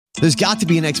There's got to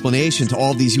be an explanation to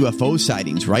all of these UFO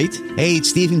sightings, right? Hey,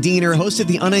 it's Stephen Diener, host of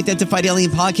the Unidentified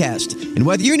Alien Podcast. And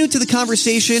whether you're new to the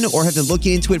conversation or have been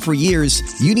looking into it for years,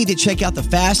 you need to check out the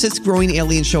fastest growing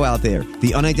alien show out there,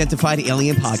 the Unidentified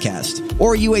Alien Podcast,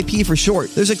 or UAP for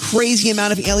short. There's a crazy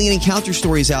amount of alien encounter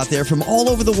stories out there from all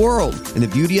over the world. And the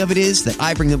beauty of it is that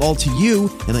I bring them all to you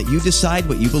and let you decide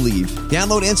what you believe.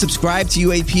 Download and subscribe to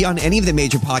UAP on any of the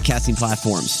major podcasting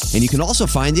platforms. And you can also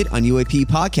find it on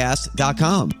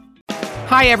UAPpodcast.com.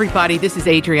 Hi, everybody. This is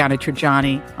Adriana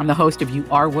Trajani. I'm the host of You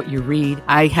Are What You Read.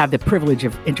 I have the privilege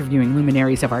of interviewing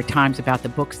luminaries of our times about the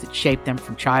books that shaped them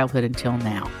from childhood until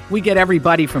now. We get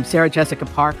everybody from Sarah Jessica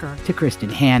Parker to Kristen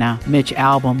Hanna, Mitch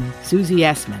Albom, Susie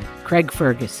Essman, Craig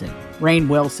Ferguson, Rainn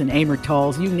Wilson, Amor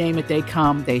Tolls, you name it, they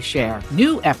come, they share.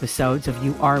 New episodes of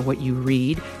You Are What You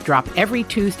Read drop every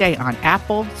Tuesday on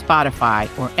Apple, Spotify,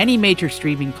 or any major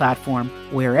streaming platform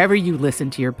wherever you listen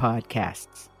to your podcasts.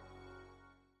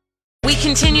 We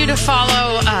continue to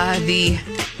follow the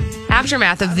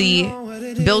aftermath of the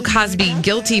Bill Cosby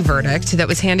guilty verdict that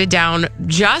was handed down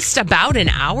just about an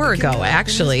hour ago,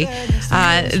 actually.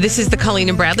 This is the Colleen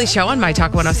and Bradley Show on My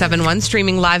Talk 1071,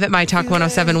 streaming live at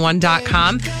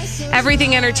MyTalk1071.com.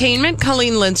 Everything Entertainment,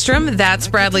 Colleen Lindstrom, that's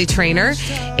Bradley Traynor.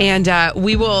 And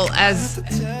we will, as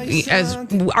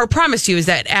our promise to you is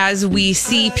that as we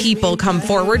see people come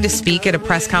forward to speak at a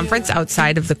press conference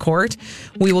outside of the court,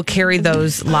 we will carry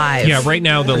those live. Yeah, right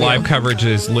now the live coverage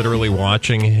is literally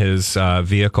watching his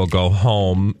vehicle go home.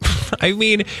 I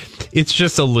mean, it's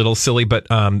just a little silly, but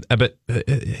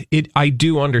I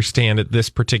do understand that this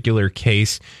particular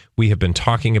case, we have been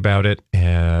talking about it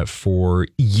for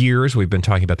years. We've been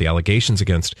talking about the allegations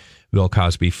against Bill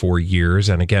Cosby for years.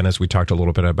 And again, as we talked a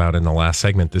little bit about in the last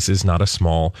segment, this is not a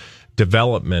small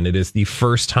development. It is the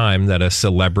first time that a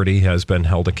celebrity has been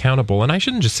held accountable. And I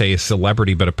shouldn't just say a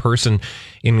celebrity, but a person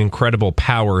in incredible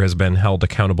power has been held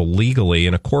accountable legally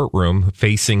in a courtroom,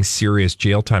 facing serious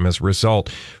jail time as a result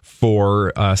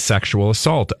for sexual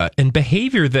assault and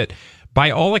behavior that,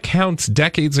 by all accounts,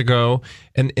 decades ago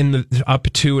and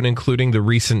up to and including the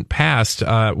recent past,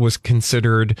 was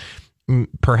considered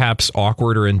perhaps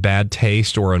awkward or in bad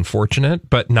taste or unfortunate,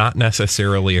 but not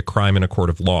necessarily a crime in a court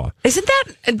of law. Isn't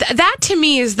that to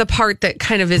me is the part that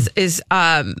kind of is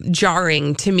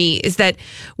jarring to me, is that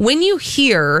when you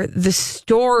hear the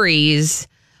stories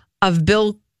of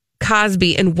Bill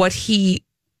Cosby and what he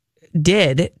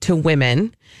did to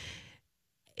women,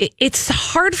 it's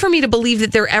hard for me to believe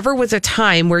that there ever was a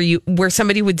time where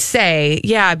somebody would say,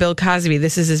 yeah, Bill Cosby,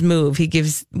 this is his move. He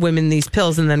gives women these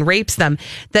pills and then rapes them,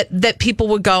 that people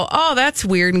would go, oh, that's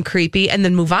weird and creepy, and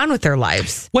then move on with their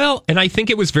lives. Well, and I think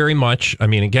it was very much, I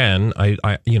mean, again,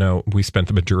 I we spent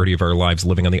the majority of our lives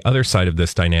living on the other side of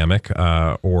this dynamic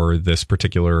or this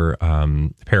particular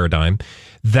paradigm,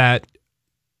 that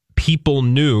people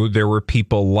knew there were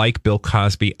people like Bill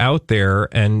Cosby out there,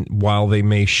 and while they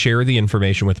may share the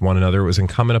information with one another, it was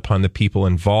incumbent upon the people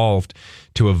involved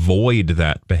to avoid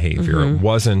that behavior. Mm-hmm. It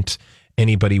wasn't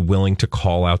anybody willing to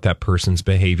call out that person's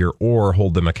behavior or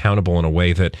hold them accountable in a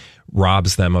way that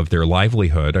robs them of their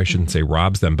livelihood. I shouldn't say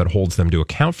robs them, but holds them to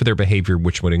account for their behavior,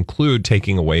 which would include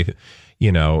taking away,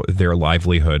 their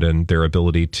livelihood and their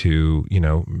ability to,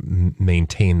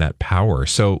 maintain that power.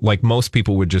 So like most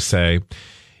people would just say,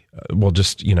 well,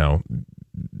 just,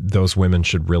 those women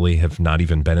should really have not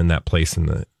even been in that place in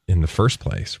the first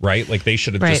place, right? Like they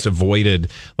should have just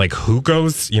avoided, like, who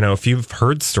goes, if you've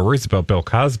heard stories about Bill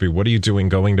Cosby, what are you doing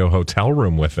going to a hotel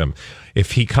room with him?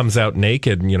 If he comes out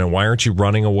naked, why aren't you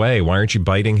running away? Why aren't you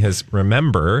biting his,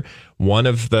 remember, one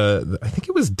of I think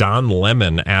it was Don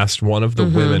Lemon asked one of the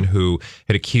women who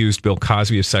had accused Bill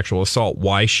Cosby of sexual assault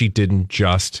why she didn't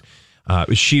just,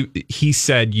 he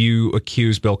said, you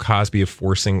accused Bill Cosby of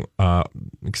forcing,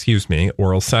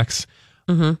 oral sex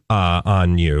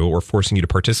on you, or forcing you to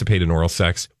participate in oral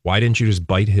sex. Why didn't you just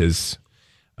bite his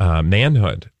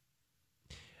manhood?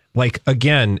 Like,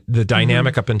 again, the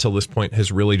dynamic up until this point has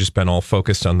really just been all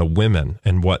focused on the women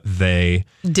and what they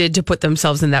did to put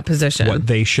themselves in that position, what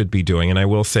they should be doing. And I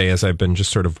will say, as I've been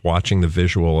just sort of watching the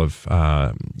visual of,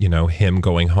 him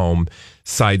going home,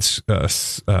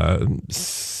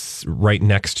 right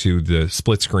next to the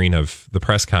split screen of the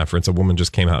press conference, a woman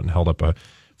just came out and held up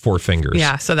 4 fingers.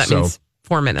 Yeah, so that means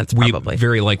 4 minutes probably. We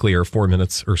very likely are 4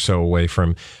 minutes or so away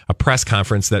from a press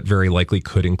conference that very likely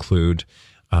could include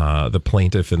the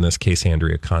plaintiff, in this case,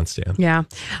 Andrea Constand. Yeah.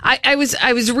 I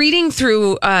was reading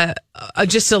through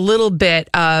just a little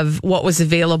bit of what was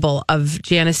available of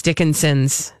Janice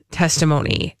Dickinson's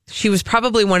testimony. She was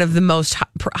probably one of the most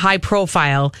high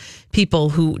profile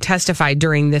people who testified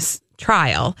during this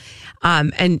trial.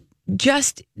 And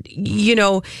just,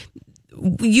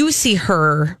 you see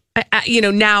her,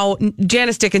 now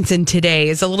Janice Dickinson today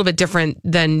is a little bit different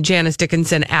than Janice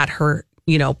Dickinson at her,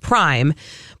 prime.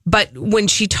 But when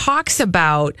she talks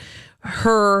about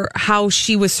how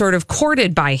she was sort of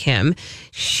courted by him,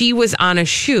 she was on a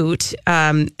shoot,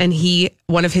 and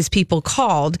one of his people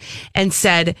called and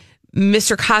said,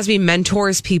 Mr. Cosby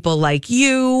mentors people like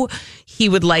you. He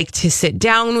would like to sit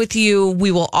down with you.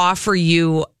 We will offer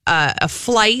you a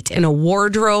flight and a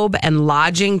wardrobe and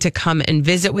lodging to come and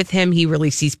visit with him. He really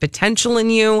sees potential in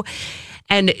you.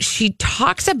 And she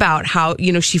talks about how,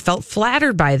 she felt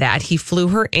flattered by that. He flew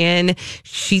her in.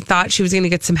 She thought she was going to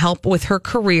get some help with her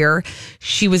career.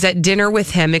 She was at dinner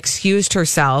with him, excused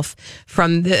herself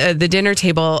from the dinner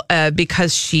table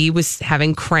because she was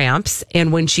having cramps.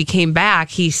 And when she came back,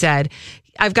 he said,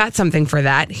 I've got something for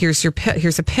that. Here's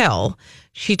a pill.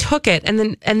 She took it.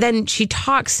 And then she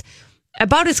talks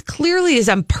about as clearly as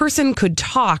a person could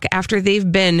talk after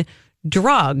they've been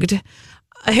drugged,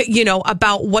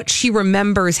 about what she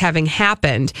remembers having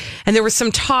happened. And there was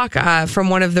some talk from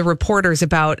one of the reporters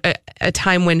about a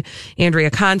time when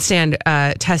Andrea Constand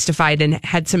testified and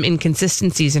had some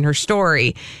inconsistencies in her story.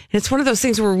 And it's one of those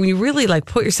things where we really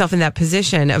put yourself in that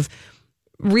position of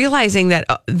realizing that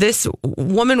this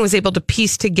woman was able to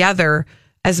piece together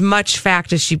as much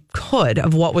fact as she could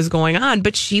of what was going on,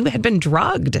 but she had been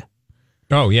drugged.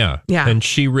 Oh, yeah. Yeah. And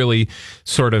she really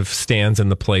sort of stands in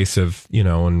the place of,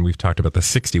 and we've talked about the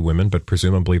 60 women, but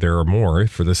presumably there are more.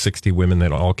 For the 60 women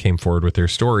that all came forward with their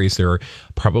stories, there are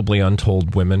probably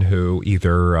untold women who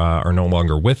either are no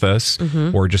longer with us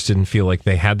or just didn't feel like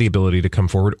they had the ability to come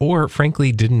forward or,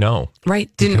 frankly, didn't know. Right.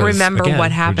 Didn't remember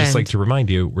what happened. I'd just like to remind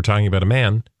you, we're talking about a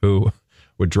man who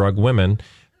would drug women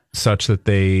such that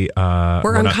they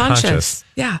were unconscious.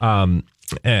 Yeah.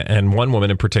 And one woman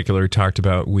in particular talked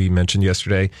about, we mentioned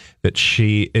yesterday, that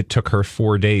it took her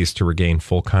 4 days to regain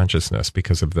full consciousness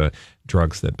because of the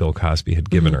drugs that Bill Cosby had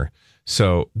given her.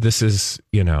 So this is,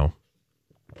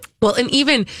 Well, and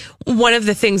even one of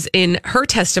the things in her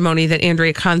testimony that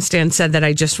Andrea Constand said that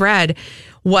I just read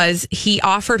was he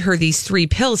offered her these 3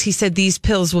 pills. He said, these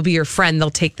pills will be your friend. They'll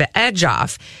take the edge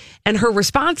off. And her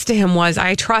response to him was,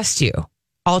 I trust you.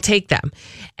 I'll take them.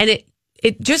 And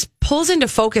it just pulls into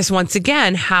focus once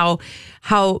again how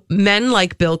men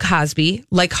like Bill Cosby,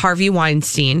 like Harvey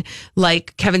Weinstein,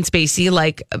 like Kevin Spacey,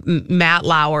 like Matt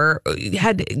Lauer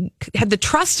had the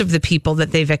trust of the people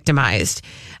that they victimized.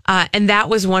 And that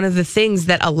was one of the things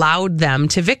that allowed them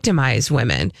to victimize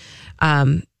women.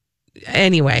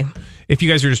 Anyway. If you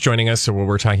guys are just joining us, so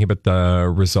we're talking about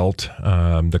the result,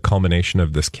 the culmination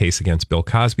of this case against Bill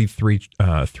Cosby,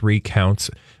 three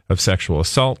counts of sexual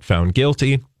assault, found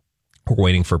guilty. We're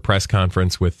waiting for a press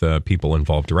conference with people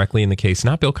involved directly in the case.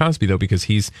 Not Bill Cosby, though, because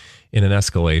he's in an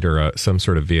Escalade or some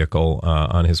sort of vehicle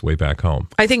on his way back home.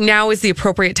 I think now is the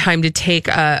appropriate time to take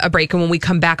a break. And when we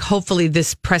come back, hopefully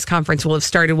this press conference will have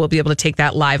started. We'll be able to take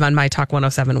that live on My Talk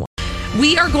 107.1.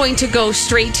 We are going to go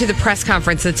straight to the press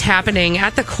conference that's happening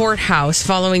at the courthouse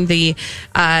following the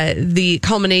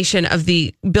culmination of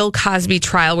the Bill Cosby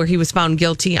trial, where he was found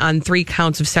guilty on 3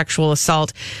 counts of sexual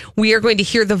assault. We are going to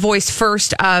hear the voice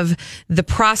first of the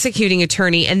prosecuting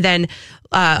attorney, and then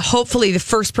hopefully the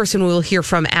first person we will hear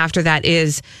from after that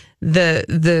is the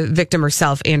victim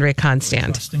herself, Andrea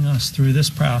Constand. Trusting us through this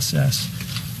process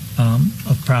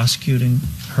of prosecuting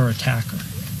her attacker.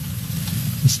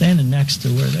 And standing next to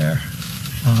her there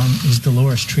is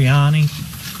Dolores Triani,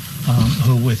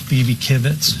 who with B.B.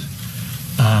 Kivitz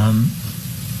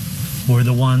were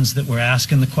the ones that were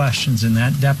asking the questions in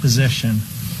that deposition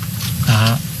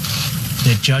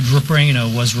that Judge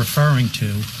Rebrano was referring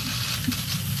to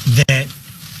that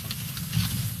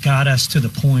got us to the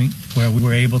point where we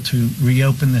were able to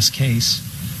reopen this case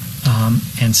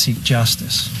and seek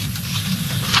justice.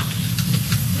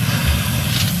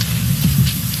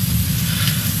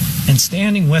 And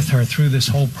standing with her through this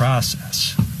whole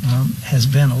process has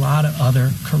been a lot of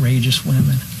other courageous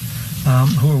women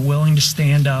who are willing to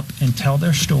stand up and tell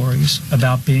their stories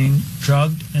about being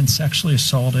drugged and sexually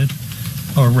assaulted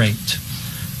or raped.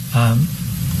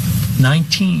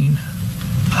 19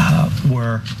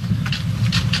 were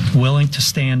willing to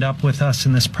stand up with us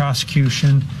in this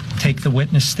prosecution, take the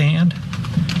witness stand,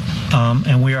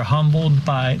 and we are humbled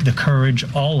by the courage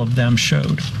all of them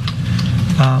showed.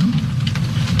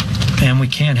 And we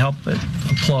can't help but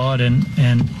applaud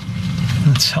and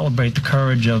celebrate the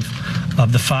courage of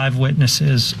the 5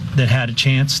 witnesses that had a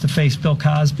chance to face Bill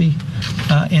Cosby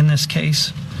in this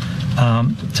case,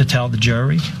 to tell the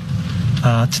jury,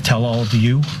 to tell all of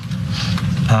you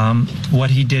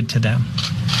what he did to them.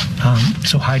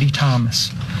 So Heidi Thomas,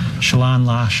 Shalon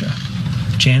Lasha,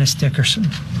 Janice Dickerson,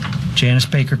 Janice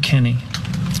Baker Kinney,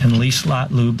 and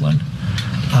Lieslot Lublin.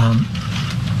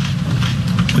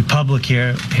 We public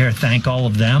here thank all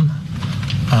of them.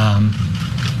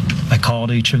 I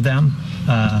called each of them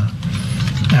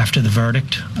after the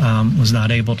verdict. Was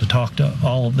not able to talk to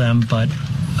all of them, but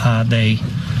they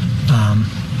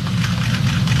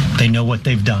know what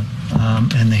they've done,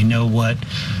 and they know what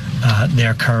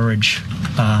their courage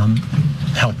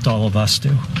helped all of us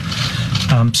do.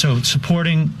 So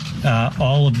supporting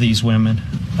all of these women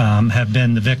have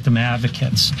been the victim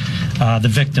advocates, the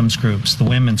victims groups, the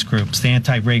women's groups, the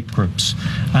anti-rape groups,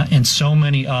 and so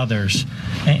many others.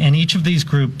 And each of these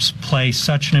groups play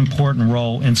such an important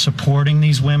role in supporting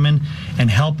these women and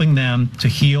helping them to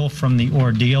heal from the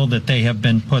ordeal that they have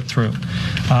been put through.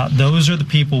 Those are the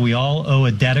people we all owe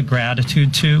a debt of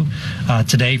gratitude to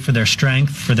today for their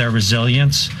strength, for their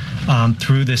resilience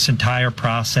through this entire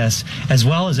process, as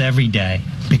well as every day,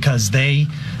 because they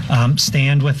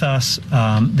stand with us,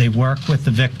 they work with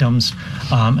the victims,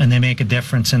 and they make a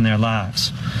difference in their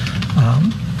lives.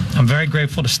 I'm very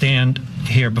grateful to stand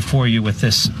here before you with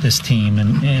this team,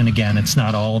 and again, it's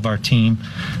not all of our team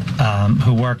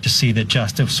who worked to see that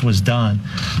justice was done,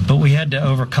 but we had to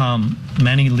overcome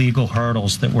many legal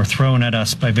hurdles that were thrown at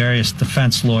us by various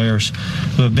defense lawyers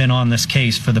who have been on this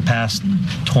case for the past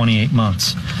 28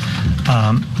 months.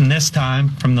 And this time,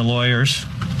 from the lawyers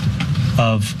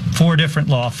of 4 different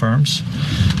law firms,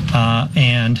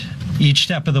 and each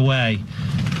step of the way,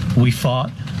 we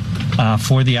fought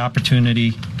for the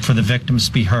opportunity for the victims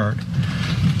to be heard,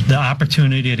 the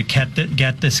opportunity to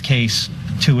get this case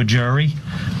to a jury,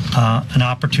 an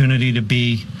opportunity to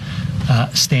be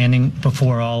standing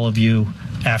before all of you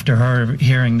after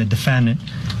hearing the defendant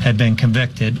had been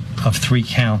convicted of 3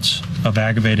 counts of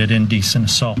aggravated indecent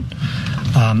assault.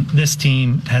 This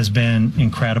team has been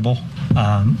incredible.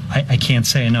 I can't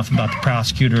say enough about the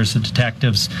prosecutors, the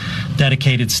detectives,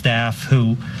 dedicated staff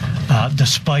who,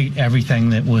 despite everything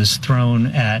that was thrown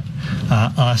at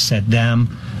us, at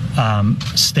them,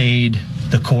 stayed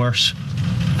the course,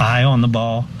 eye on the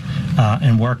ball,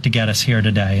 and worked to get us here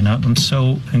today. And I'm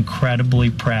so incredibly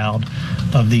proud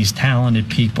of these talented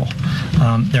people.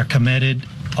 They're committed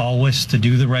always to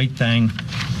do the right thing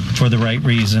for the right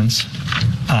reasons.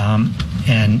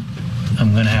 And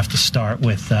I'm going to have to start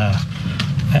with,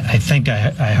 I think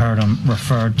I heard them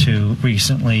referred to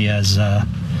recently as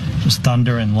just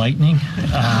thunder and lightning.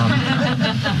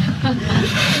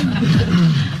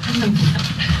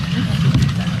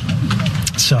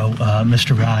 So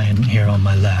Mr. Ryan here on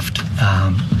my left,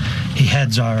 he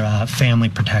heads our family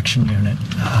protection unit,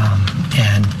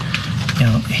 and you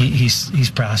know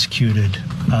he's prosecuted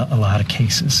a lot of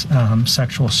cases,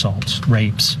 sexual assaults,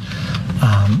 rapes,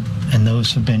 and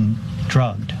those have been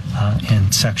drugged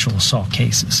in sexual assault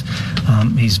cases.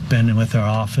 He's been with our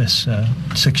office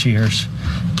 6 years,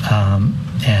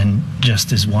 and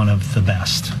just is one of the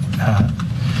best.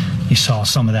 You saw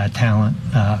some of that talent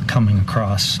coming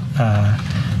across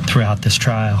throughout this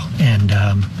trial, and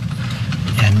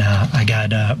I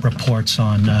got reports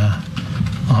on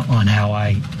how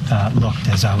I looked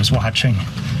as I was watching.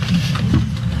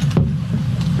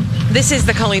 This is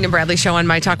the Colleen and Bradley Show on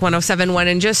My Talk 107.1.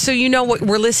 And just so you know what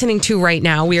we're listening to right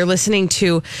now, we are listening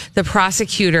to the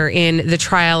prosecutor in the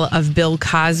trial of Bill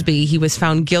Cosby. He was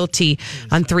found guilty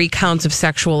on 3 counts of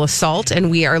sexual assault,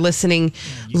 and we are listening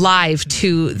live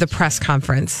to the press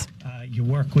conference. You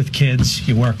work with kids,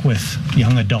 you work with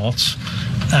young adults,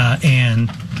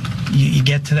 and you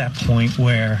get to that point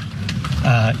where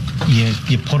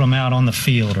you put them out on the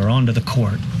field or onto the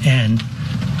court, and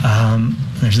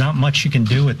there's not much you can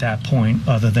do at that point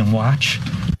other than watch.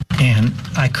 And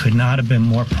I could not have been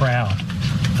more proud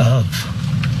of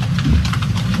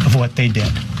what they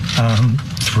did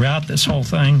throughout this whole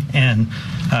thing, and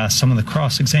some of the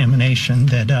cross-examination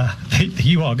that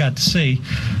you all got to see,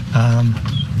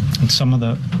 and some of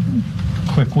the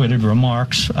quick-witted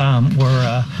remarks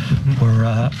were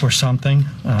something.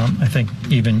 I think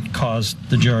even caused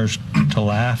the jurors to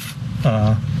laugh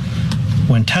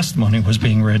when testimony was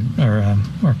being read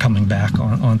or coming back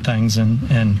on things,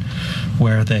 and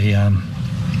where they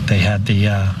had the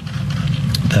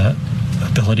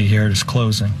ability here is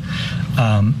closing,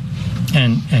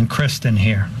 and Kristen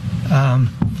here.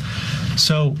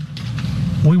 So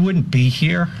we wouldn't be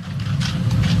here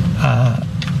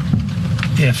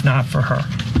if not for her.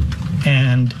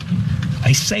 And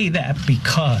I say that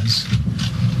because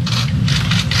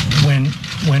when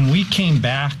we came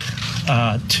back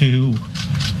to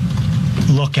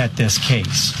look at this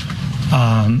case,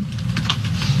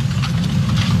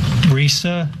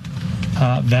 Risa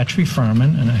Vetri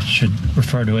Furman, and I should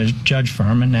refer to as Judge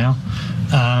Furman now,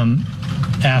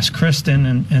 asked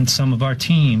Kristen and some of our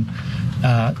team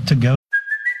to go.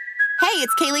 Hey,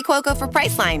 it's Kaylee Cuoco for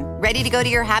Priceline. Ready to go to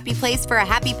your happy place for a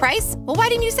happy price? Well, why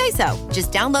didn't you say so?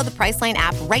 Just download the Priceline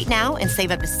app right now and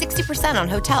save up to 60% on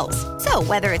hotels. So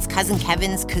whether it's Cousin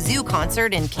Kevin's Kazoo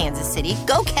Concert in Kansas City,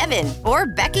 go Kevin, or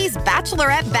Becky's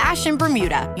Bachelorette Bash in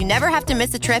Bermuda, you never have to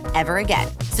miss a trip ever again.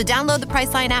 So download the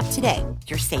Priceline app today.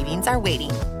 Your savings are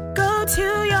waiting. Go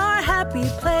to your happy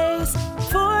place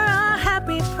for a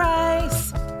happy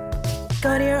price.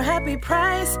 Go to your happy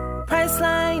price,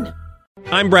 Priceline.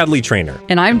 I'm Bradley Trainer.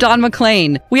 And I'm Don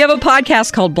McClain. We have a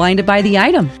podcast called Blinded by the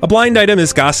Item. A blind item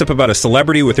is gossip about a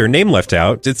celebrity with their name left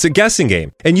out. It's a guessing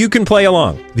game, and you can play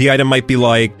along. The item might be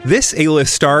like, this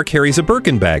A-list star carries a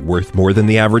Birkin bag worth more than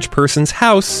the average person's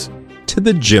house to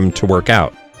the gym to work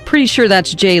out. Pretty sure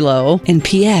that's J-Lo. And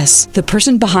P.S. the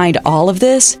person behind all of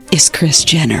this is Kris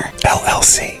Jenner,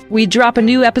 LLC. We drop a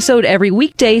new episode every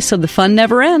weekday so the fun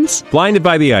never ends. Blinded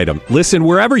by the Item. Listen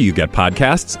wherever you get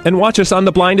podcasts and watch us on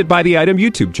the Blinded by the Item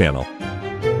YouTube channel.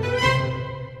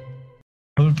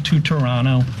 Moved to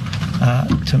Toronto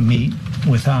to meet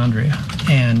with Andrea,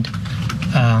 and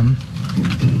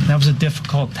that was a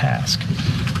difficult task.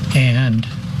 And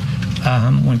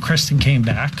when Kristen came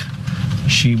back,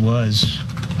 she was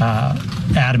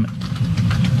adamant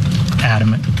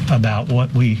about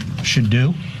what we should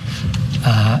do,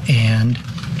 and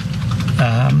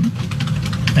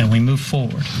we moved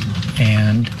forward,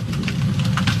 and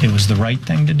it was the right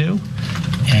thing to do,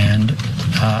 and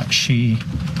she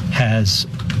has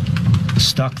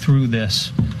stuck through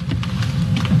this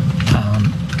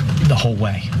the whole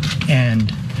way.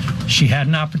 And she had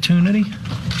an opportunity,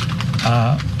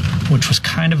 which was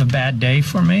kind of a bad day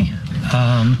for me.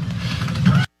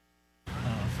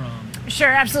 Sure,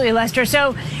 absolutely, Lester.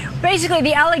 So basically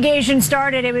the allegation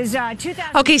started, it was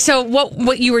 2000. Okay, so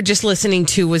what you were just listening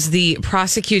to was the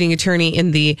prosecuting attorney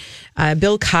in the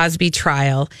Bill Cosby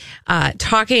trial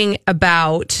talking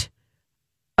about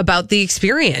the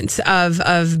experience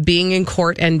of being in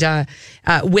court and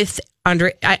with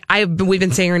Andrea. We've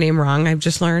been saying her name wrong. I've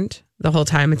just learned the whole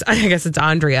time. I guess it's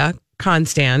Andrea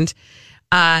Constand.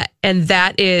 And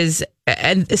that is,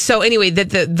 and so anyway,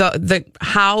 the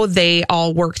how they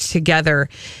all worked together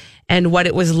and what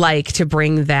it was like to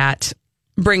bring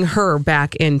her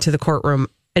back into the courtroom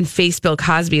and face Bill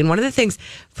Cosby. And one of the things,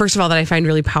 first of all, that I find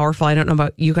really powerful, I don't know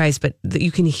about you guys, but that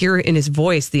you can hear in his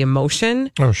voice, the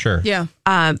emotion. Oh, sure. Yeah.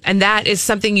 And that is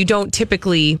something you don't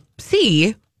typically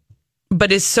see,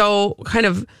 but is so kind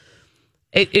of,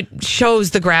 it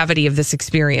shows the gravity of this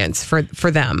experience for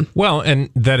them. Well, and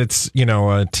that it's,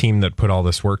 a team that put all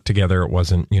this work together. It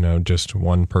wasn't, just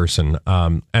one person.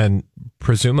 And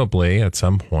presumably at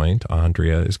some point,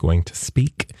 Andrea is going to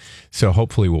speak. So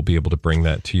hopefully we'll be able to bring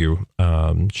that to you.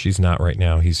 She's not right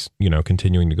now. He's,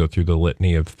 continuing to go through the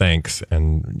litany of thanks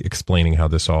and explaining how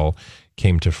this all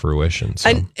came to fruition.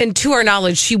 So. And to our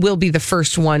knowledge, she will be the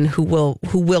first one who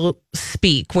will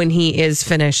speak when he is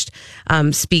finished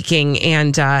speaking.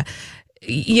 And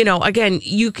again,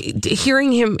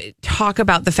 hearing him talk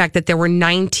about the fact that there were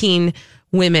 19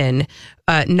 women,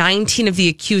 19 of the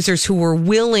accusers who were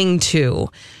willing to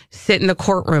sit in the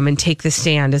courtroom and take the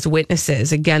stand as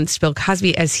witnesses against Bill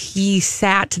Cosby as he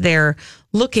sat there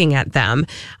looking at them,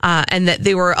 and that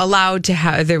they were allowed to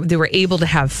have, they were able to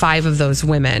have 5 of those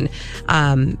women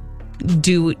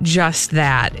do just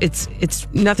that. It's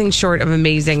nothing short of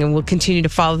amazing, and we'll continue to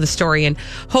follow the story and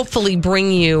hopefully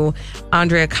bring you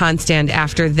Andrea Constand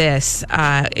after this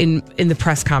in the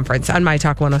press conference on My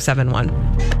Talk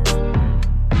 107.1.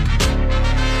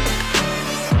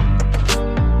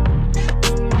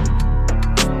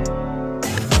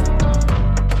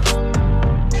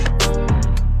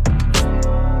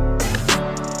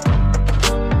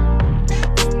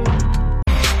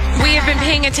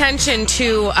 Attention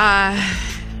to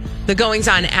the goings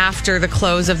on after the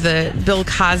close of the Bill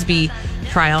Cosby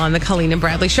trial on the Colleen and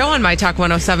Bradley Show on My Talk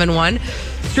 107.1,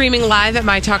 streaming live at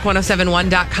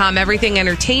mytalk1071.com. Everything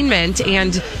entertainment,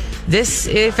 and this,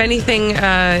 if anything,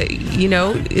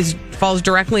 falls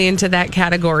directly into that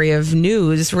category of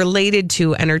news related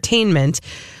to entertainment.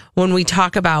 When we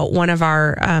talk about one of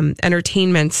our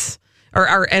entertainments, or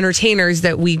our entertainers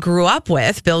that we grew up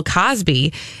with, Bill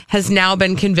Cosby, has now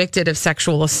been convicted of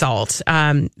sexual assault.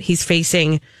 He's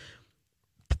facing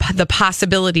the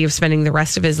possibility of spending the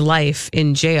rest of his life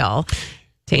in jail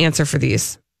to answer for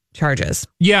these charges.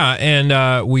 Yeah,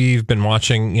 and we've been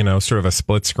watching, sort of a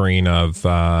split screen of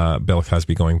Bill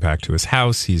Cosby going back to his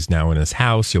house. He's now in his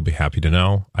house. You'll be happy to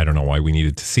know. I don't know why we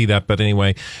needed to see that, but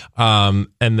anyway. And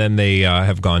then they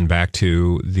have gone back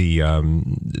to the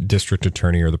district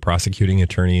attorney, or the prosecuting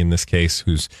attorney in this case,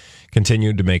 who's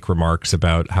continued to make remarks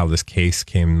about how this case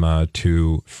came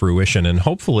to fruition. And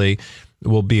hopefully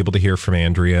we'll be able to hear from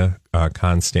Andrea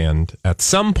Constand at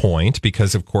some point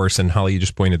because, of course, and Holly, you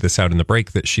just pointed this out in the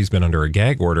break, that she's been under a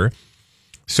gag order.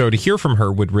 So to hear from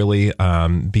her would really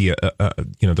be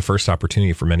the first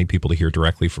opportunity for many people to hear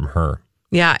directly from her.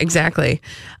 Yeah, exactly.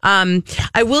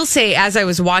 I will say, as I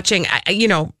was watching,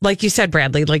 like you said,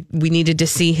 Bradley, like we needed to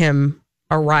see him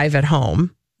arrive at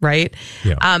home, right?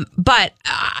 Yeah. But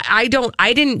I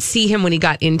didn't see him when he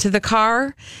got into the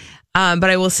car. But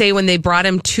I will say when they brought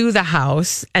him to the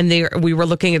house and we were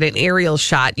looking at an aerial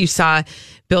shot, you saw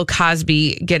Bill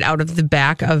Cosby get out of the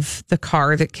back of the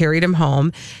car that carried him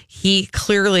home. He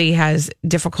clearly has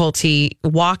difficulty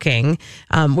walking,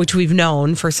 which we've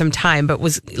known for some time, but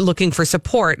was looking for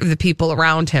support of the people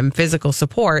around him, physical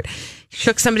support.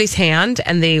 Shook somebody's hand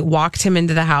and they walked him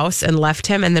into the house and left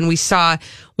him. And then we saw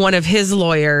one of his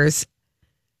lawyers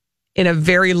in a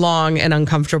very long and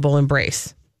uncomfortable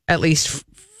embrace, at least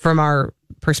from our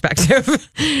perspective.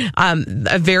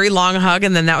 A very long hug,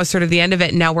 and then that was sort of the end of it.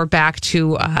 And now we're back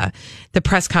to the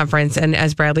press conference, and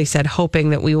as Bradley said,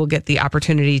 hoping that we will get the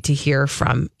opportunity to hear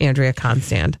from Andrea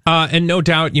Constand. And no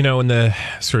doubt, in the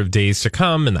sort of days to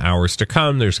come and the hours to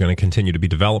come, there's going to continue to be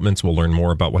developments. We'll learn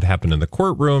more about what happened in the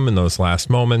courtroom in those last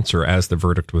moments or as the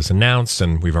verdict was announced,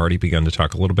 and we've already begun to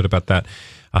talk a little bit about that.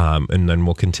 And then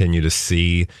we'll continue to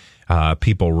see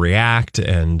people react,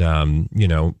 and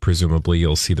presumably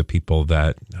you'll see the people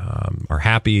that are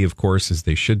happy, of course, as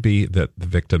they should be, that the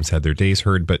victims had their days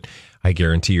heard. But I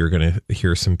guarantee you're going to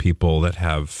hear some people that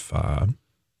have,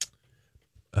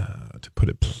 to put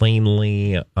it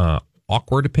plainly,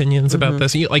 awkward opinions about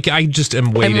this. I just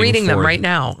am waiting. I'm reading them right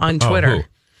now on Twitter. Who?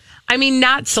 I mean,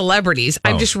 not celebrities.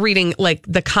 I'm just reading like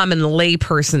the common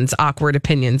layperson's awkward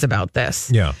opinions about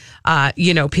this. Yeah.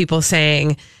 People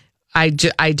saying, I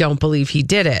don't believe he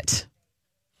did it.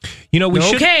 We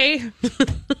should. Okay.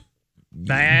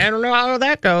 I don't know how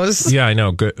that goes. Yeah, I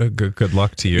know. Good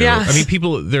luck to you. Yes. I mean,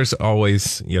 people, there's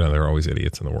always, there are always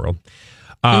idiots in the world.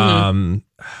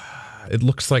 It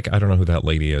looks like, I don't know who that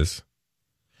lady is.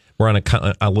 We're on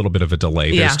a little bit of a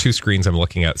delay. There's two screens I'm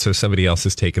looking at, so somebody else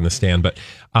has taken the stand. But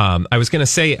I was going to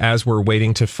say, as we're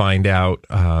waiting to find out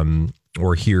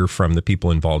or hear from the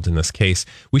people involved in this case,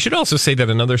 we should also say that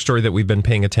another story that we've been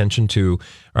paying attention to,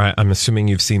 I'm assuming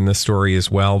you've seen this story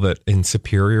as well, that in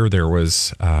Superior there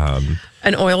was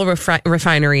an oil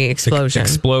refinery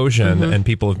explosion. And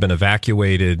people have been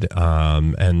evacuated,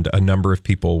 and a number of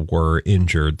people were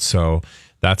injured. So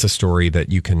that's a story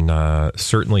that you can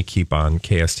certainly keep on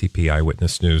KSTP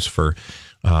Eyewitness News for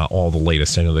all the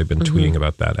latest. I know they've been tweeting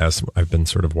about that as I've been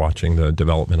sort of watching the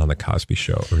development on the Cosby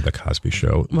Show.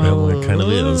 Well, it kind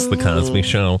of is the Cosby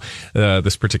Show.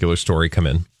 This particular story come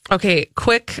in. Okay,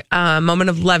 quick moment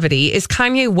of levity. Is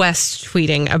Kanye West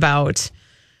tweeting about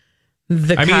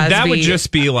the Cosby? That would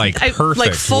just be like perfect,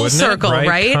 like full circle,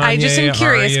 right? Kanye, I just am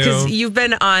curious because you've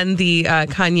been on the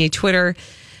Kanye Twitter.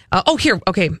 Here.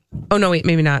 Okay. Oh, no, wait,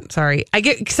 maybe not. Sorry. I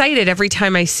get excited every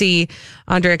time I see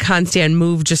Andrea Constand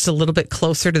move just a little bit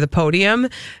closer to the podium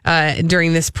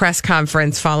during this press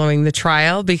conference following the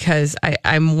trial because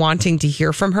I'm wanting to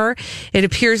hear from her. It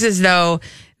appears as though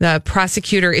the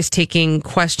prosecutor is taking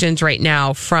questions right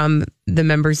now from the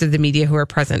members of the media who are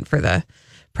present for the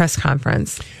press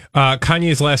conference.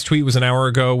 Kanye's last tweet was an hour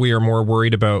ago. We are more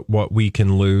worried about what we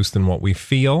can lose than what we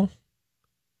feel.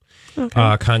 Okay.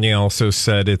 Kanye also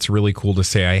said it's really cool to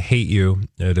say I hate you.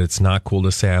 It's not cool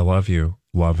to say I love you.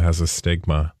 Love has a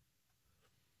stigma.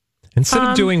 Instead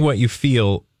of doing what you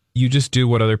feel, you just do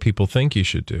what other people think you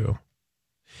should do.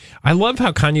 I love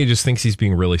how Kanye just thinks he's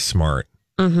being really smart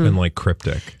and like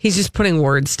cryptic. He's just putting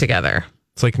words together.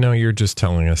 It's like, no, you're just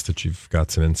telling us that you've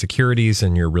got some insecurities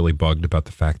and you're really bugged about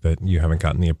the fact that you haven't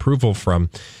gotten the approval from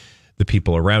the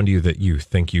people around you that you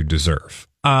think you deserve.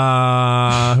 Who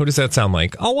does that sound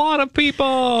like? A lot of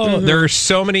people. There are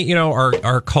so many,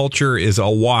 our culture is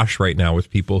awash right now with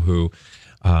people who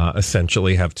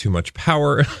essentially have too much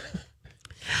power.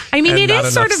 I mean, it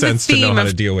is sort of the theme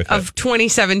of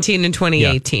 2017 and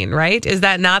 2018, right? Is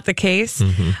that not the case?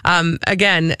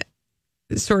 Again,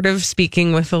 sort of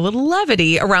speaking with a little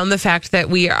levity around the fact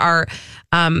that we are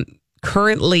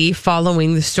currently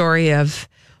following the story of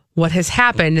what has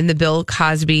happened in the Bill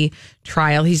Cosby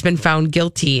trial. He's been found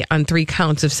guilty on 3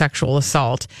 counts of sexual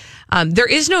assault. There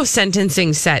is no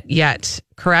sentencing set yet,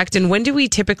 correct? And when do we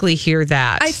typically hear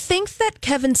that? I think that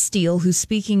Kevin Steele, who's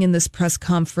speaking in this press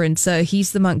conference,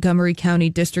 he's the Montgomery County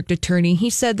District Attorney. He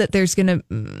said that there's going to,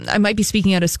 I might be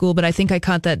speaking out of school, but I think I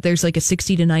caught that there's like a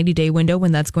 60 to 90 day window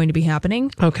when that's going to be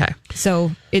happening. Okay.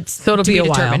 So it'll be a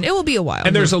while. It will be a while.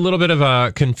 And there's a little bit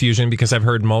of confusion because I've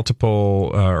heard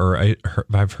multiple,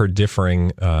 I've heard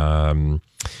differing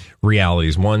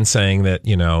realities. One saying that,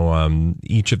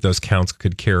 each of those counts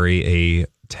could carry a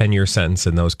 10-year sentence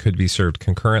and those could be served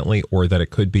concurrently, or that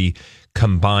it could be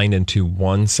combined into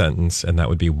one sentence and that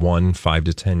would be 1 5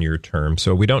 to 10-year term.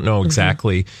 So we don't know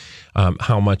exactly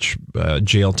how much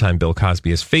jail time Bill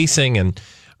Cosby is facing. And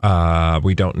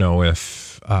we don't know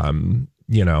if,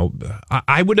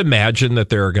 I would imagine that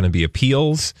there are going to be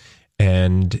appeals.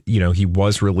 And, he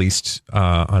was released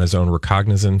on his own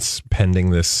recognizance pending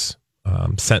this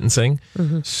sentencing.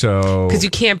 So, because you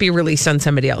can't be released on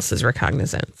somebody else's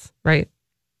recognizance, right?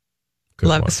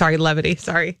 Levity.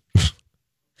 Sorry.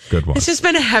 Good one. It's just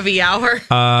been a heavy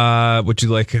hour. Would you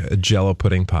like a Jell-O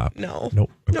pudding pop? No.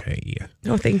 Nope. Okay.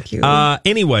 No, thank you.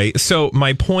 Anyway, so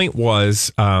my point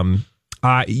was,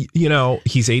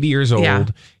 he's 80 years old. Yeah.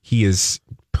 He is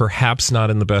perhaps not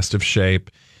in the best of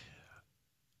shape.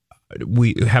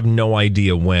 We have no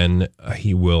idea when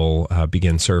he will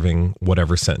begin serving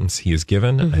whatever sentence he is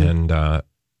given. And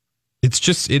it's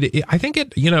just, I think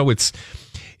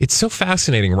it's so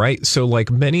fascinating, right? So like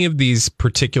many of these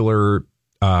particular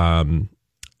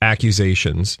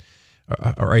accusations,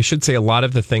 or I should say a lot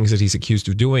of the things that he's accused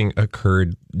of doing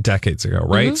occurred decades ago,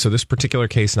 right? So this particular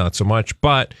case, not so much,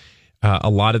 but a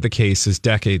lot of the cases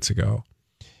decades ago.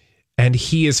 And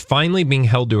he is finally being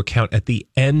held to account at the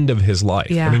end of his life.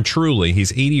 Yeah. I mean, truly,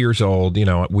 he's 80 years old.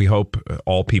 We hope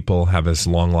all people have as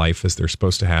long life as they're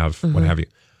supposed to have, what have you.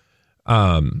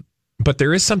 But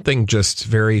there is something just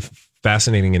very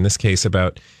fascinating in this case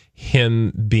about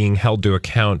him being held to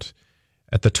account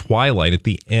at the twilight, at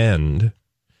the end,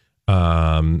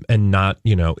 and not,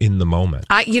 in the moment.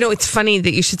 It's funny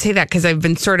that you should say that because I've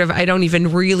been I don't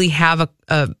even really have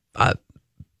a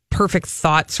perfect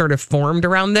thought sort of formed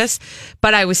around this,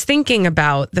 but I was thinking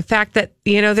about the fact that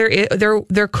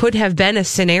there could have been a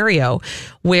scenario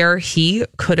where he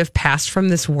could have passed from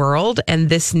this world and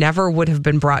this never would have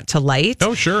been brought to light.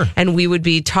 Oh, sure. And we would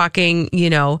be talking,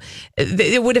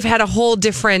 it would have had a whole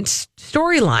different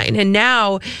storyline. And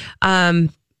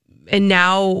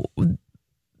now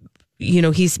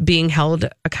he's being held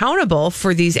accountable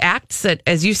for these acts that,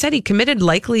 as you said, he committed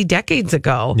likely decades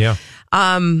ago. Yeah.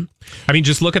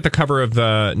 Just look at the cover of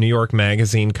the New York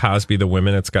Magazine, Cosby, the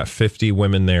Women. It's got 50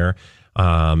 women there,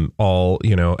 all,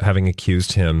 having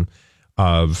accused him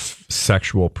of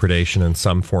sexual predation in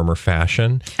some form or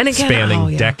fashion, and again,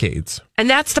 spanning decades. And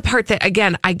that's the part that,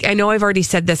 again, I know I've already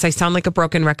said this. I sound like a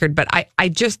broken record, but I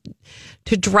just,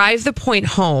 to drive the point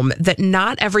home that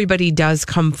not everybody does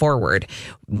come forward.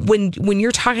 When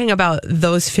you're talking about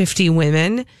those 50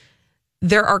 women,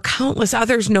 there are countless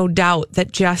others, no doubt,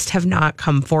 that just have not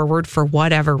come forward for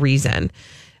whatever reason.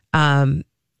 And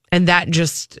that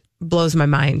just blows my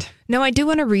mind. Now, I do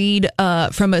want to read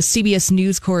from a CBS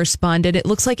News correspondent. It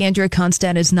looks like Andrea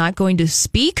Constand is not going to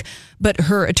speak, but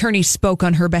her attorney spoke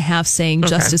on her behalf, saying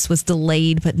justice was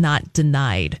delayed but not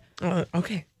denied.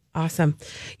 Okay. Awesome.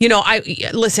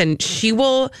 Listen,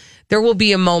 there will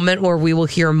be a moment where we will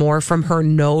hear more from her,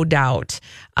 no doubt,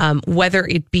 whether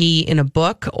it be in a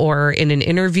book or in an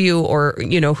interview or,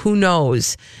 who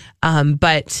knows.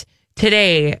 But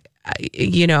today,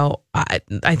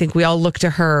 I think we all look to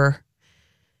her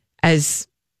as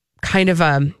kind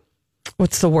of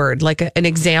what's the word? Like an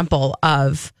example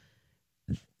of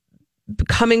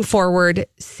coming forward,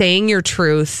 saying your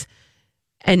truth,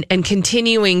 and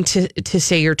continuing to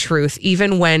say your truth,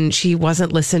 even when she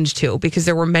wasn't listened to, because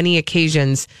there were many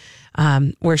occasions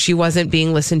where she wasn't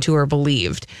being listened to or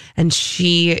believed, and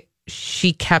she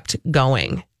kept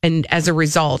going. And as a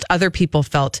result, other people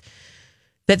felt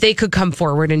that they could come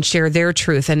forward and share their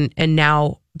truth. And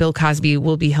now Bill Cosby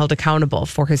will be held accountable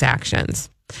for his actions.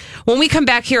 When we come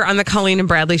back here on the Colleen and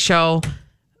Bradley Show,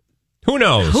 who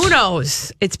knows? Who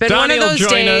knows? It's been Donnie one of those will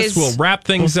join days. us. We'll wrap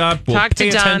things up. We'll talk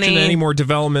pay to attention Donnie. to any more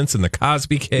developments in the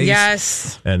Cosby case.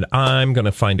 Yes. And I'm going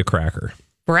to find a cracker.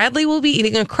 Bradley will be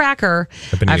eating a cracker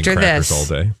after this all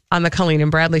day on the Colleen and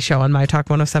Bradley Show on My Talk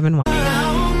 107.1.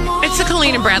 It's the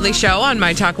Colleen and Bradley Show on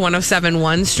My Talk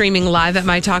 107.1, streaming live at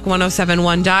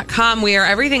MyTalk1071.com. We are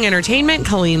everything entertainment.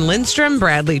 Colleen Lindstrom,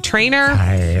 Bradley Trainer.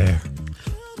 Hi.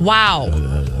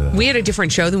 Wow. We had a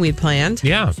different show than we had planned.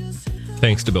 Yeah.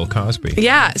 Thanks to Bill Cosby.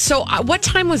 Yeah. So what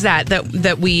time was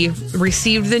that we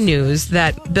received the news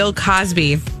that Bill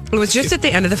Cosby, it was just at the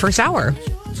end of the first hour.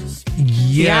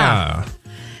 Yeah.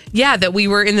 Yeah, that we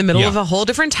were in the middle of a whole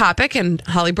different topic, and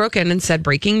Holly broke in and said,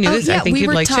 breaking news. I think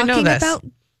you'd like to know this. About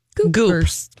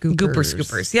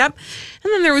Goopers. Yep.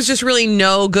 And then there was just really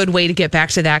no good way to get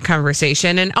back to that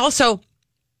conversation. And also,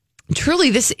 truly,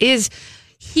 this is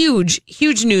huge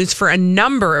news for a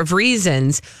number of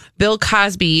reasons. Bill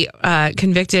Cosby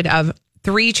convicted of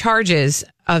 3 charges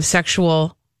of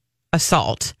sexual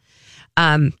assault.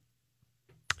 And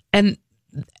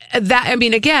that, I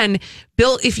mean, again,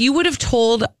 Bill, if you would have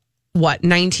told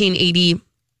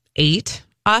 1988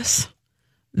 us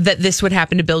that this would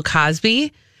happen to Bill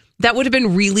Cosby, that would have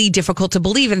been really difficult to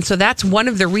believe. And so that's one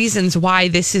of the reasons why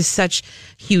this is such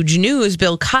huge news.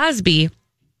 Bill Cosby,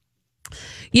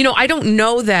 you know, I don't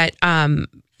know that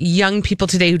young people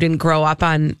today who didn't grow up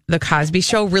on the Cosby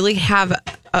Show really have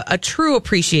a true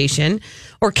appreciation,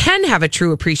 or can have a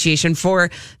true appreciation for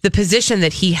the position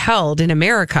that he held in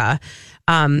America,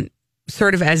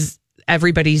 sort of as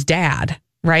everybody's dad.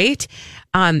 Right.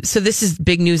 So this is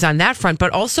big news on that front,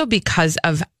 but also because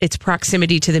of its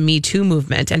proximity to the Me Too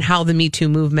movement and how the Me Too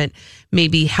movement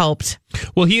maybe helped.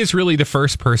 Well, he is really the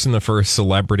first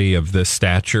celebrity of this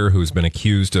stature who's been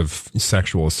accused of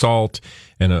sexual assault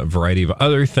and a variety of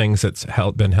other things that's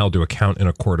been held to account in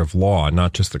a court of law,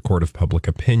 not just the court of public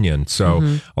opinion.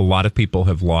 So a lot of people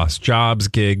have lost jobs,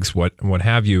 gigs, what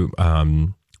have you,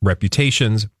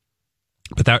 reputations.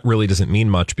 But that really doesn't mean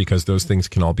much, because those things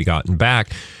can all be gotten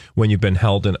back when you've been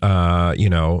held to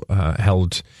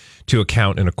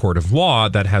account in a court of law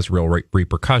that has real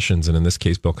repercussions. And in this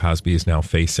case, Bill Cosby is now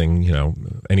facing,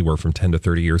 anywhere from 10 to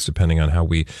 30 years, depending on how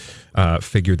we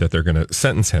figure that they're going to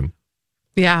sentence him.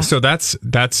 Yeah. So that's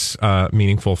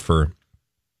meaningful for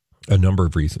a number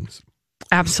of reasons.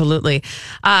 Absolutely.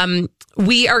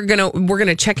 We're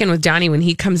gonna check in with Donnie when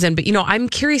he comes in, but I'm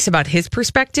curious about his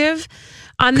perspective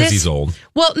on this. Because he's old.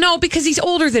 Well, no, because he's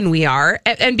older than we are,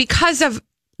 and because of.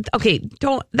 Okay,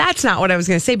 that's not what I was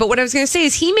going to say. But what I was going to say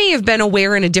is he may have been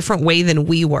aware in a different way than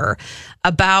we were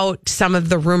about some of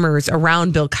the rumors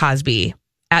around Bill Cosby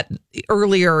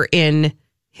earlier in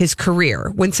his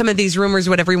career. When some of these rumors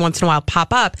would every once in a while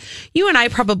pop up, you and I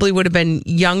probably would have been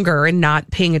younger and not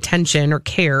paying attention or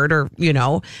cared or,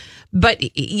 But,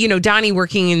 Donnie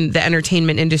working in the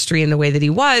entertainment industry in the way that he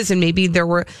was, and maybe there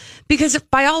were, because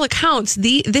by all accounts,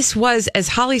 this was, as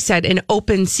Holly said, an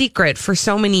open secret for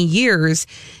so many years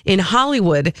in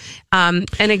Hollywood. And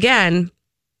again,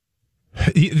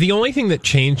 the only thing that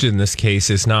changed in this case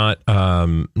is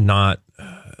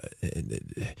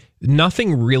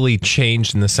nothing really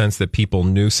changed in the sense that people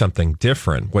knew something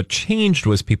different. What changed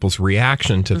was people's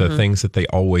reaction to the things that they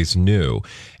always knew.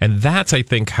 And that's, I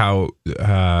think, how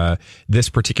this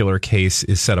particular case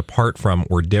is set apart from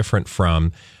or different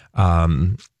from,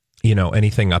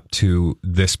 anything up to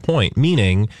this point.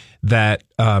 Meaning that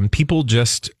people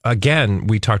just, again,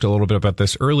 we talked a little bit about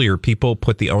this earlier, people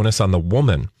put the onus on the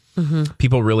woman.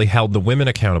 People really held the women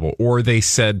accountable, or they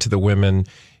said to the women,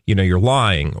 you're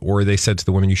lying, or they said to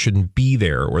the women, you shouldn't be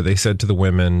there, or they said to the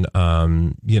women,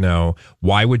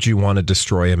 why would you want to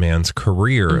destroy a man's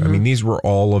career? I mean, these were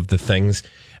all of the things.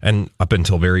 And up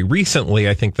until very recently,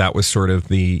 I think that was sort of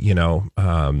the,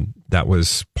 that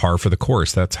was par for the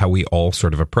course. That's how we all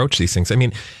sort of approach these things. I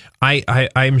mean,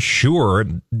 I'm sure,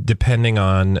 depending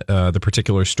on the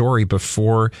particular story,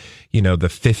 before, the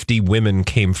 50 women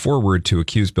came forward to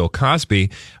accuse Bill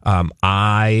Cosby,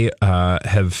 I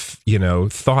have,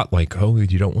 thought like, oh,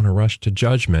 you don't want to rush to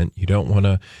judgment. You don't want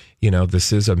to,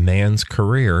 this is a man's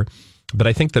career. But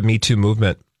I think the Me Too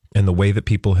movement and the way that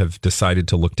people have decided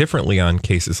to look differently on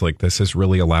cases like this has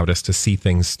really allowed us to see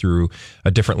things through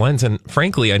a different lens. And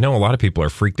frankly, I know a lot of people are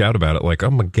freaked out about it. Like,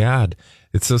 oh my God,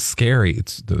 it's so scary.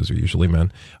 Those are usually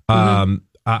men.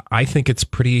 I think it's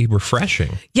pretty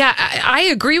refreshing. Yeah, I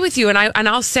agree with you. And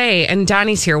I'll say, and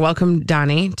Donnie's here. Welcome,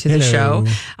 Donnie, to the show.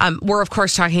 We're, of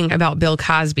course, talking about Bill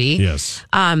Cosby. Yes.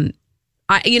 I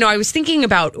was thinking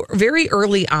about very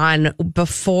early on,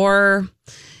 before...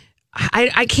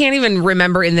 I can't even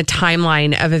remember in the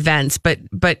timeline of events, but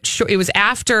it was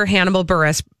after Hannibal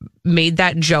Buress made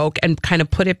that joke and kind of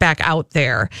put it back out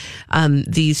there,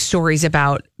 these stories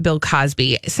about Bill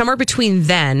Cosby. Somewhere between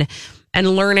then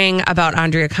and learning about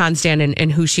Andrea Constand and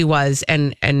who she was,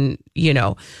 and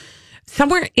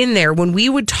somewhere in there, when we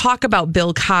would talk about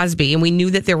Bill Cosby and we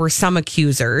knew that there were some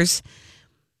accusers,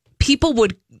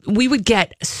 we would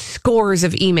get scores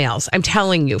of emails, I'm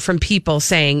telling you, from people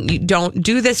saying, you don't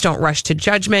do this, don't rush to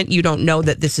judgment, you don't know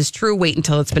that this is true, wait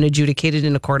until it's been adjudicated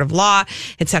in a court of law,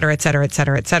 et cetera, et cetera, et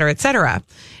cetera, et cetera, et cetera.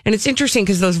 And it's interesting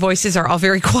because those voices are all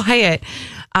very quiet,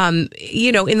 in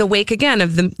the wake, again,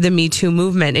 of the Me Too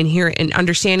movement, and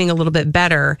understanding a little bit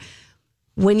better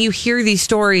when you hear these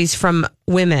stories from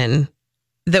women,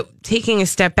 that taking a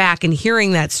step back and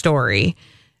hearing that story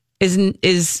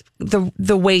is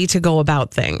the way to go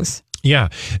about things. Yeah.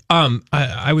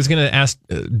 I was going to ask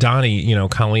Donnie,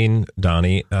 Colleen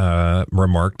Donnie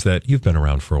remarked that you've been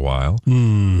around for a while.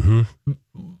 Mm-hmm.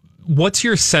 What's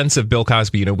your sense of Bill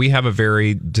Cosby? We have a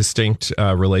very distinct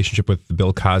relationship with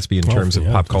Bill Cosby in terms of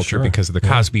pop culture because of the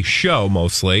Cosby Show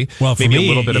mostly. Well, for me, a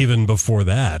little bit even before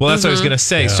that. Well, that's what I was going to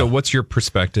say. Yeah. So what's your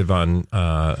perspective on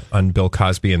Bill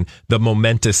Cosby and the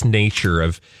momentous nature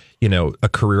of, a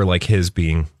career like his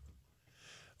being...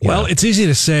 Well, it's easy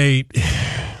to say.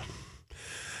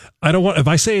 If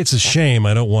I say it's a shame,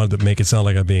 I don't want to make it sound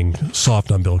like I'm being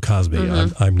soft on Bill Cosby.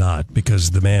 Mm-hmm. I'm not,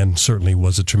 because the man certainly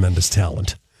was a tremendous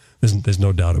talent. There's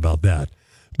no doubt about that.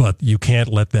 But you can't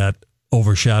let that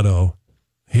overshadow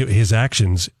his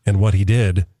actions and what he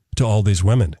did to all these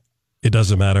women. It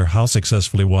doesn't matter how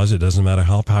successful he was. It doesn't matter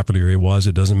how popular he was.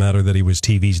 It doesn't matter that he was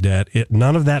TV's dad.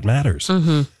 None of that matters.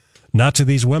 Mm-hmm. Not to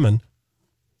these women.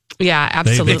 Yeah,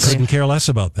 absolutely. They couldn't care less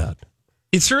about that.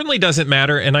 It certainly doesn't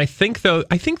matter. And I think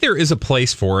there is a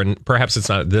place for, and perhaps it's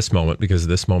not at this moment, because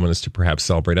this moment is to perhaps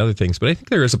celebrate other things, but I think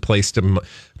there is a place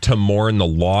to mourn the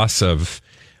loss of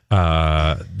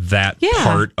that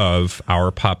part of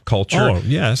our pop culture. Oh,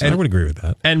 yes, I would agree with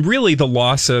that. And really the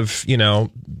loss of,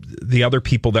 the other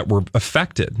people that were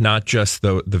affected, not just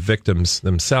the victims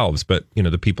themselves, but,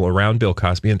 the people around Bill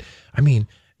Cosby. And I mean,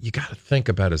 you got to think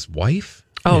about his wife.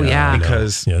 Oh, yeah.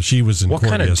 Because she was in what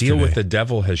court kind of yesterday. deal with the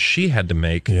devil has she had to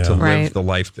make to live the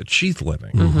life that she's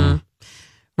living? Mm-hmm.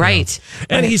 Right.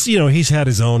 Yeah. And he's had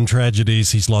his own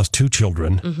tragedies. He's lost 2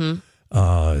 children.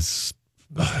 Mm-hmm.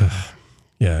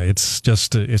 It's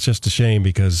just a shame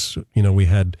because,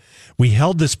 we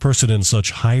held this person in such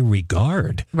high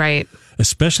regard. Right.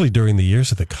 Especially during the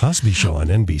years of the Cosby Show on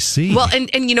NBC. Well,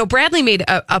 and Bradley made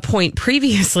a point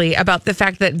previously about the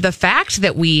fact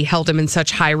that we held him in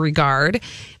such high regard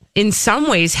in some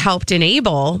ways helped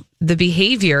enable the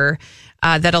behavior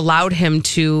that allowed him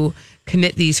to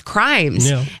commit these crimes.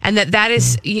 Yeah. And that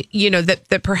is,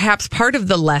 that perhaps part of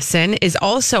the lesson is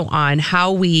also on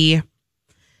how we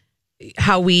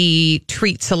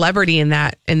treat celebrity in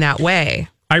that way.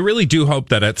 I really do hope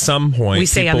that at some point... We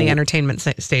say on the entertainment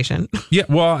station. Yeah,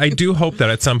 well, I do hope that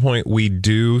at some point we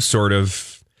do sort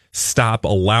of stop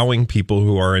allowing people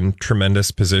who are in tremendous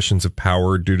positions of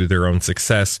power due to their own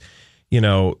success,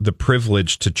 the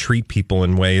privilege to treat people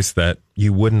in ways that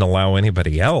you wouldn't allow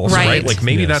anybody else, right? Like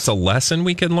maybe that's a lesson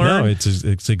we can learn. No,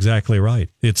 it's exactly right.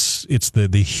 It's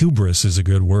the hubris is a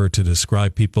good word to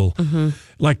describe people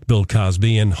like Bill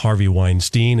Cosby and Harvey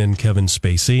Weinstein and Kevin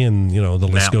Spacey and the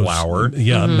list Matt goes. Lauer.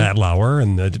 Yeah, Matt Lauer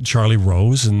and Charlie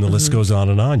Rose and the list goes on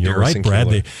and on. You're Harrison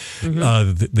right,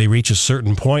 Brad. They reach a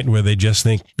certain point where they just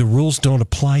think the rules don't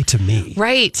apply to me.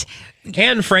 Right.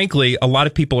 And frankly, a lot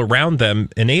of people around them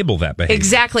enable that behavior.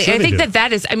 Exactly. Sure I think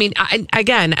that is,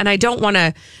 again, and I don't want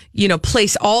to,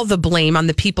 place all the blame on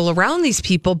the people around these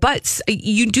people, but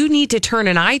you do need to turn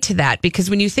an eye to that,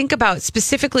 because when you think about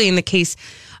specifically in the case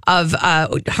of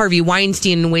Harvey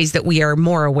Weinstein in ways that we are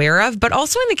more aware of, but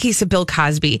also in the case of Bill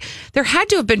Cosby, there had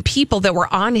to have been people that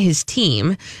were on his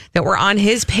team, that were on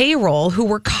his payroll, who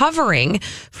were covering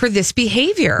for this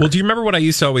behavior. Well, do you remember what I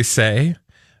used to always say?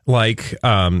 Like,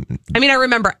 I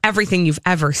remember everything you've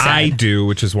ever said. I do,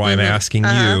 which is why I'm asking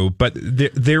you. But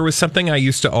there was something I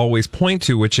used to always point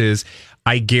to, which is,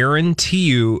 I guarantee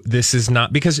you this is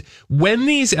not, because when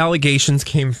these allegations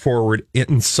came forward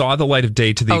and saw the light of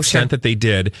day to the extent that they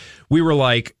did, we were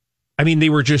like, they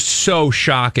were just so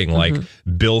shocking. Like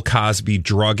Bill Cosby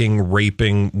drugging,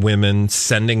 raping women,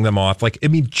 sending them off.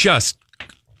 Just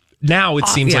now it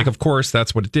seems like, of course,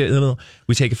 that's what it did.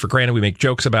 We take it for granted. We make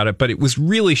jokes about it, but it was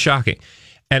really shocking.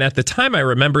 And at the time, I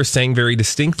remember saying very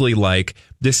distinctly,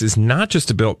 this is not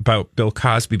just about Bill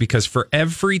Cosby, because for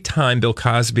every time Bill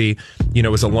Cosby,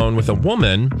 was alone with a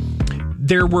woman,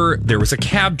 there was a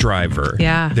cab driver.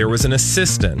 Yeah. There was an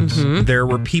assistant. There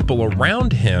were people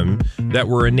around him that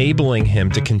were enabling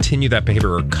him to continue that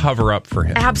behavior or cover up for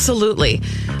him. Absolutely.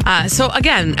 So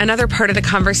again, another part of the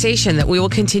conversation that we will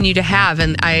continue to have.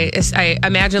 And I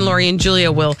imagine Lori and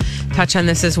Julia will touch on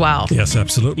this as well. Yes,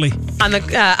 absolutely.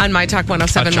 On My Talk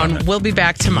 107.1. We'll be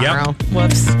back tomorrow. Yep.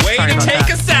 Whoops. Way to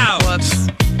take us out. Whoops.